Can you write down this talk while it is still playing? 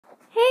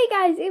Hey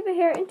guys, Eva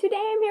here, and today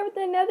I'm here with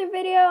another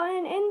video,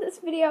 and in this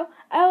video,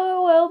 I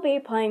will be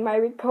playing my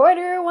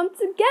recorder once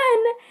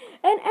again.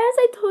 And as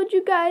I told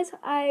you guys,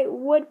 I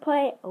would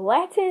play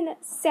Latin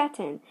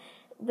Satin,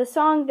 the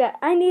song that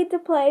I need to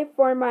play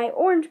for my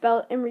orange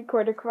belt in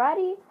Recorder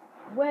Karate,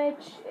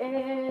 which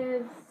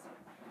is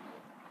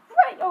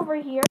right over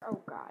here.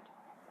 Oh god,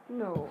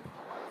 no.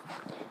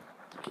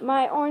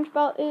 My orange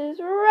belt is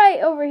right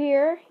over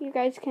here. You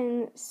guys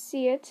can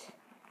see it.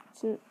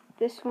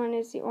 This one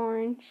is the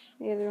orange,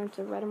 the other one's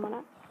the red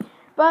one.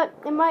 But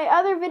in my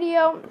other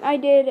video, I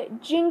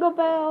did Jingle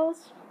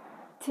Bells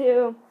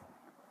to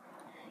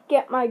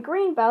get my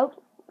green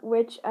belt,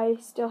 which I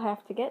still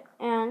have to get.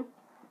 And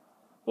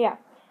yeah,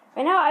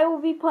 right now I will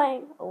be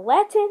playing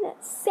Latin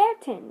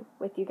Satin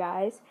with you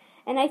guys.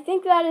 And I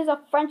think that is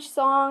a French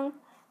song,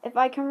 if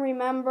I can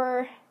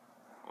remember.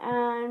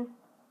 And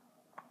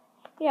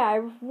yeah, I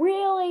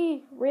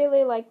really,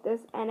 really like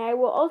this. And I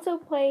will also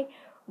play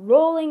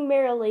Rolling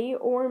Merrily,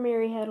 or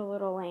Mary Had a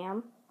Little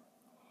Lamb,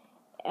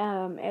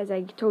 as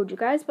I told you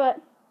guys, but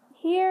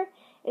here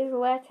is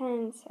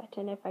Latin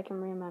Satin, if I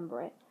can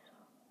remember it.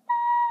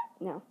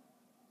 No.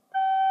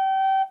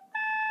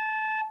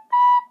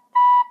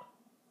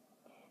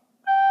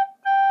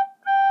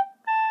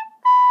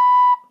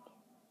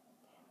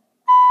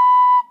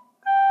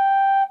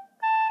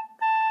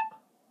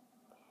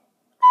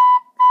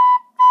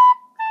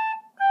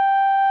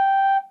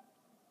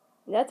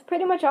 That's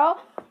pretty much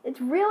all. It's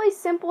really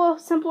simple,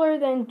 simpler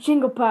than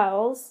Jingle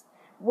Bells,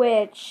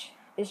 which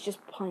is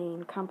just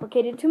plain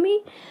complicated to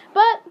me.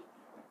 But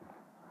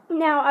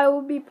now I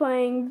will be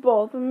playing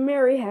both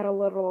Mary Had a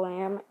Little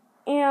Lamb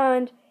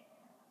and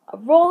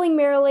Rolling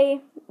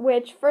Merrily,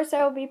 which first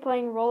I will be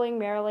playing Rolling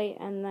Merrily,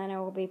 and then I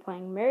will be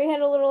playing Mary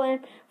Had a Little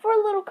Lamb for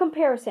a little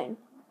comparison.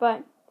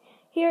 But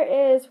here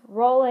is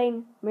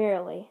Rolling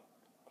Merrily.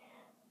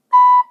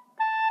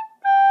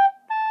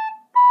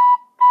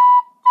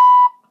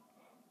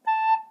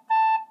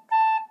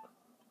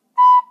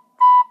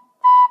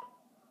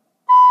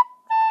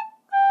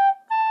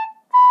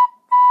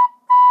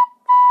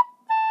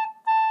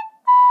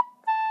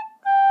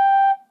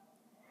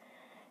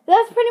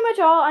 That's pretty much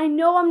all. I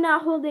know I'm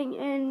not holding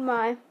in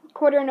my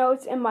quarter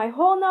notes and my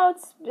whole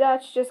notes.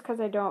 That's just because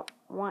I don't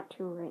want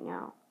to right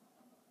now.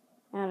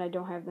 And I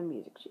don't have the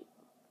music sheet.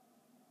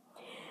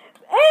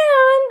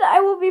 And I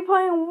will be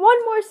playing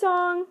one more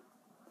song.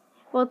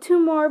 Well, two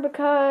more,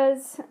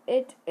 because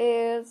it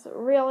is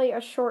really a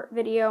short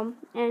video.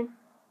 And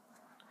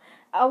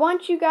I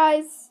want you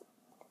guys,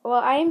 well,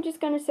 I am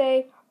just going to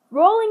say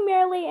Rolling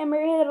Merrily and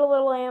Mary Had a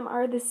Little Lamb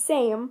are the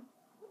same.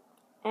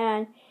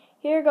 And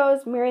here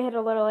goes Mary Had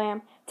a Little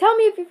Lamb. Tell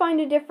me if you find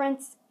a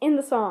difference in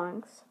the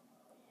songs.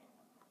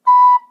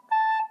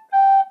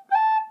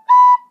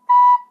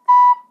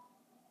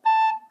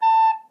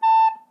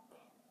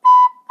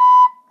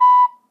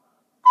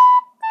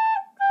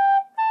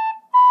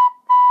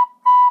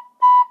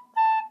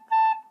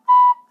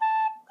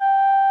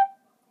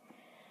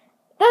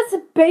 That's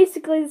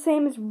basically the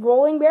same as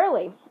Rolling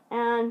Merrily.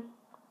 And,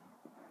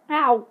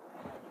 ow.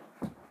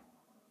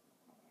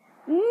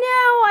 Now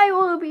I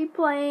will be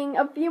playing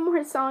a few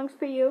more songs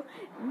for you.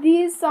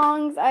 These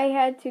songs I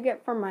had to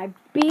get from my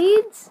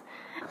beads.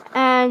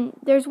 And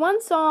there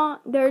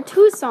are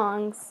two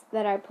songs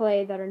that I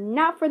play that are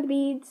not for the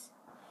beads.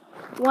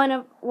 One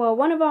of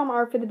them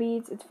are for the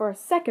beads. It's for a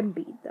second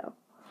bead though.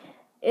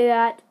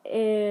 That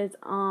is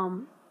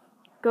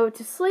Go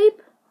to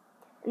Sleep.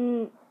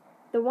 And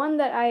the one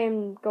that I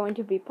am going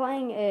to be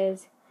playing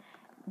is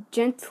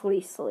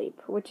Gently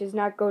Sleep, which is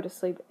not Go to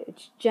Sleep,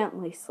 it's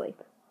Gently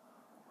Sleep.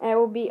 And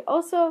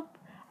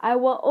I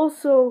will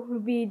also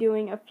be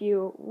doing a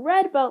few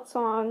red belt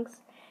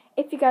songs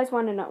if you guys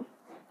want to know.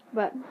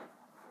 But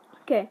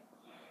okay.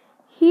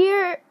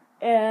 Here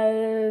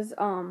is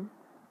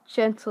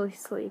Gently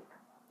Sleep.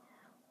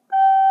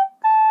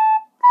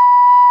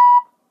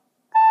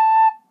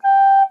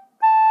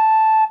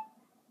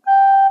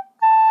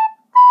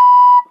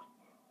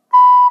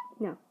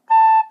 No.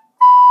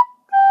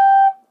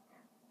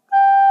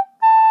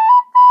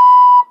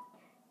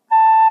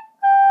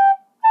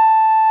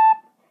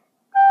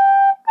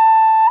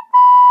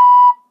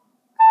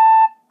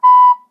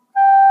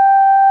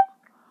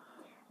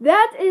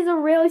 That is a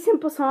really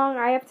simple song.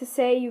 I have to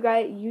say,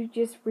 you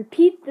just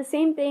repeat the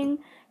same thing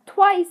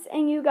twice,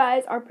 and you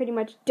guys are pretty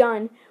much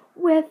done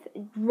with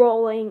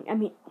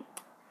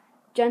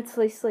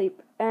Gently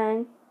Sleep.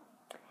 And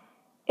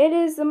it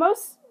is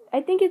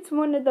I think it's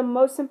one of the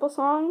most simple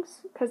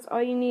songs, because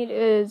all you need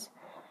is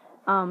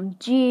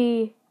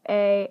G,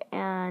 A,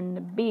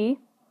 and B.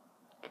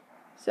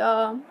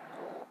 So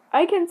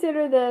I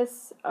consider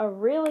this a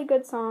really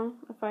good song,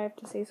 if I have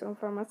to say so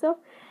for myself.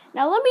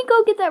 Now let me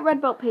go get that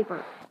red belt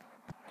paper.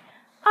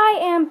 I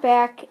am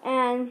back,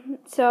 and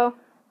so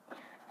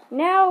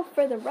now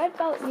for the red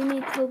belt you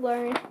need to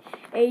learn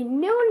a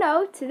new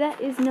note. That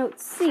is note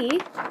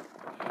C.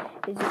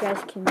 As you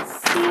guys can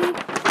see,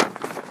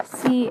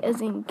 C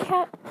as in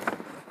cat.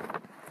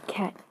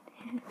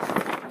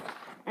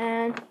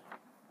 And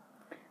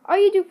all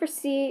you do for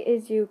C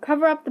is you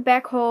cover up the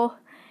back hole,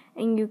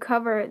 and you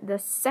cover the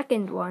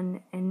second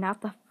one, and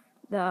not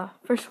the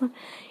first one.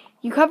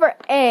 You cover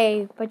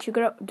A, but you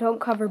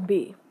don't cover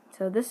B.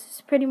 So this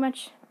is pretty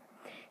much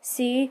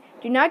C.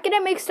 Do not get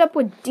it mixed up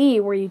with D,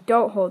 where you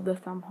don't hold the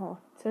thumb hole.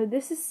 So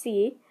this is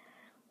C,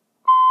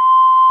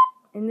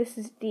 and this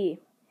is D.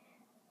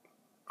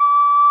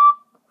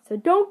 So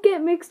don't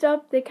get mixed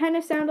up. They kind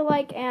of sound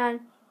alike,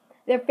 and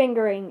their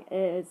fingering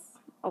is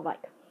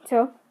alike.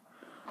 So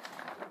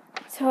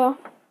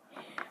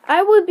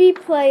I will be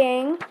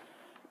playing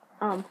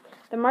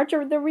the March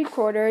of the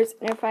Recorders,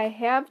 and if I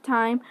have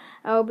time,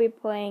 I will be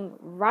playing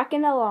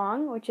Rockin'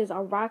 Along, which is a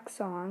rock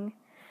song.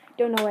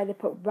 Don't know why they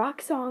put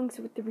rock songs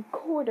with the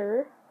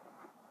recorder,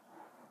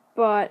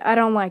 but I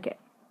don't like it.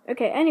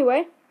 Okay,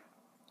 anyway,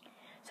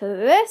 so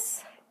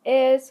this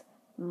is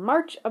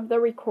March of the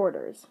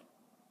Recorders.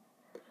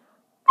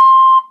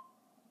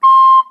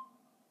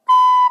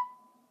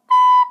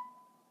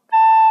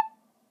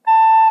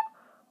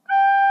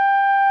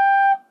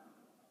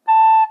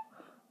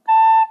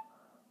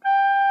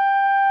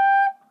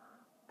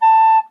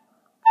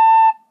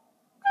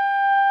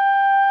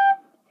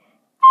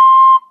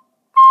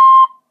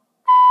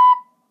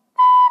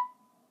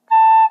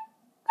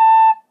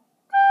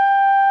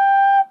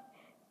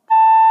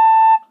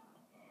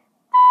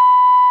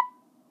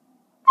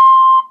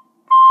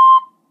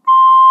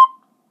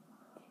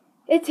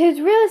 It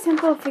is really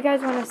simple if you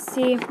guys want to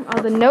see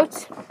all the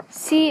notes.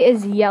 C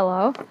is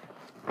yellow.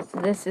 So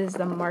this is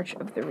the March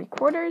of the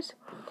Recorders.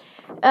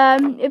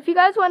 If you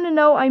guys want to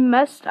know, I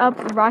messed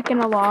up Rockin'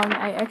 Along.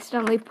 I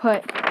accidentally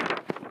put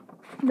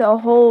the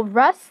whole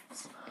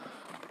rests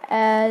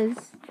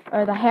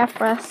or the half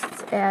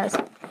rests as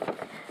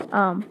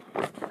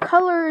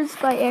colors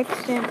by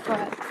accident,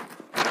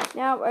 but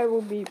now I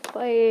will be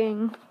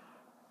playing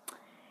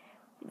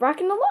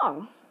Rockin'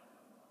 Along.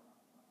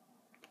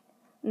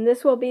 And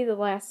this will be the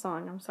last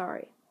song, I'm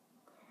sorry.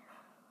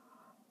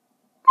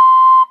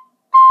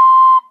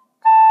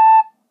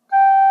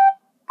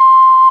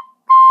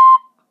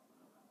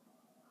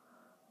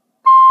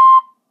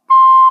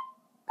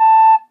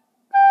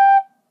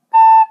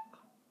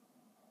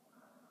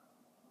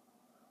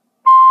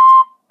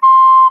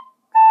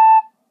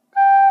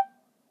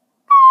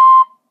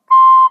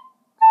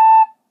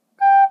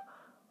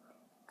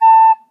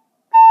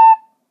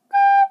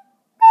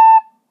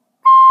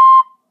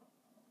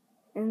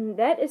 And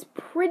that is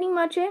pretty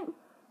much it.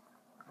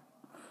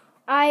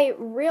 I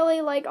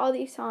really like all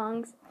these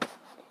songs,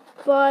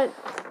 but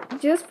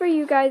just for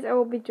you guys, I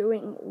will be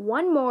doing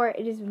one more.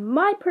 It is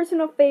my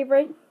personal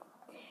favorite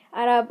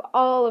out of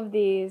all of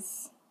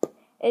these.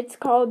 It's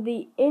called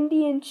the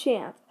Indian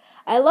Chant.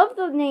 I love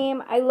the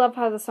name. I love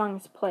how the song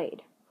is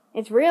played.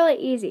 It's really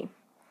easy.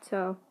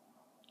 So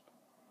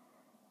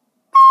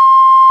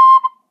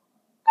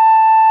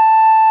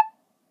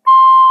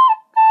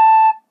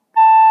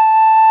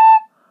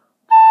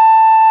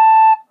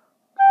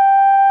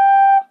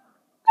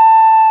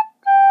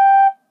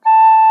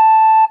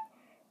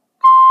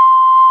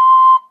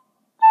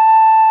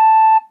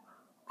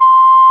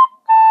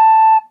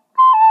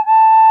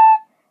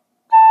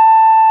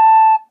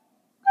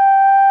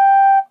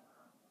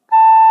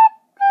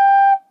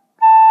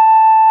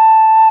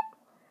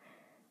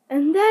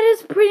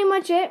pretty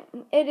much it.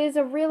 It is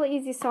a really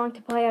easy song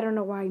to play. I don't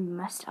know why I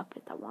messed up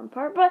at that one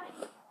part, but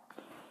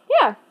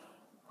yeah.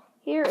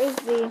 Here is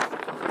the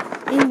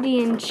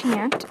Indian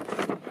Chant.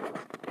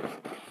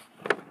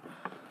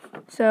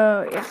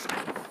 So, yeah.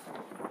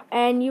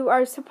 And you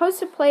are supposed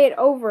to play it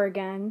over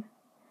again.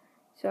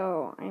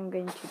 So, I'm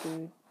going to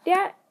do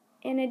that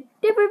in a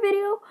different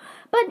video.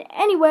 But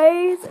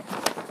anyways,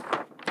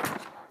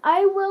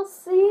 I will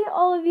see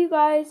all of you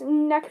guys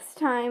next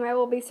time. I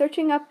will be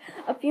searching up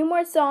a few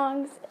more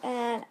songs,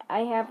 and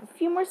I have a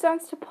few more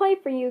songs to play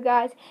for you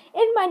guys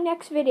in my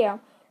next video.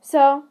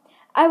 So,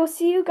 I will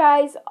see you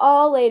guys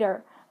all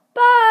later.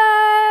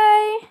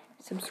 Bye!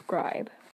 Subscribe.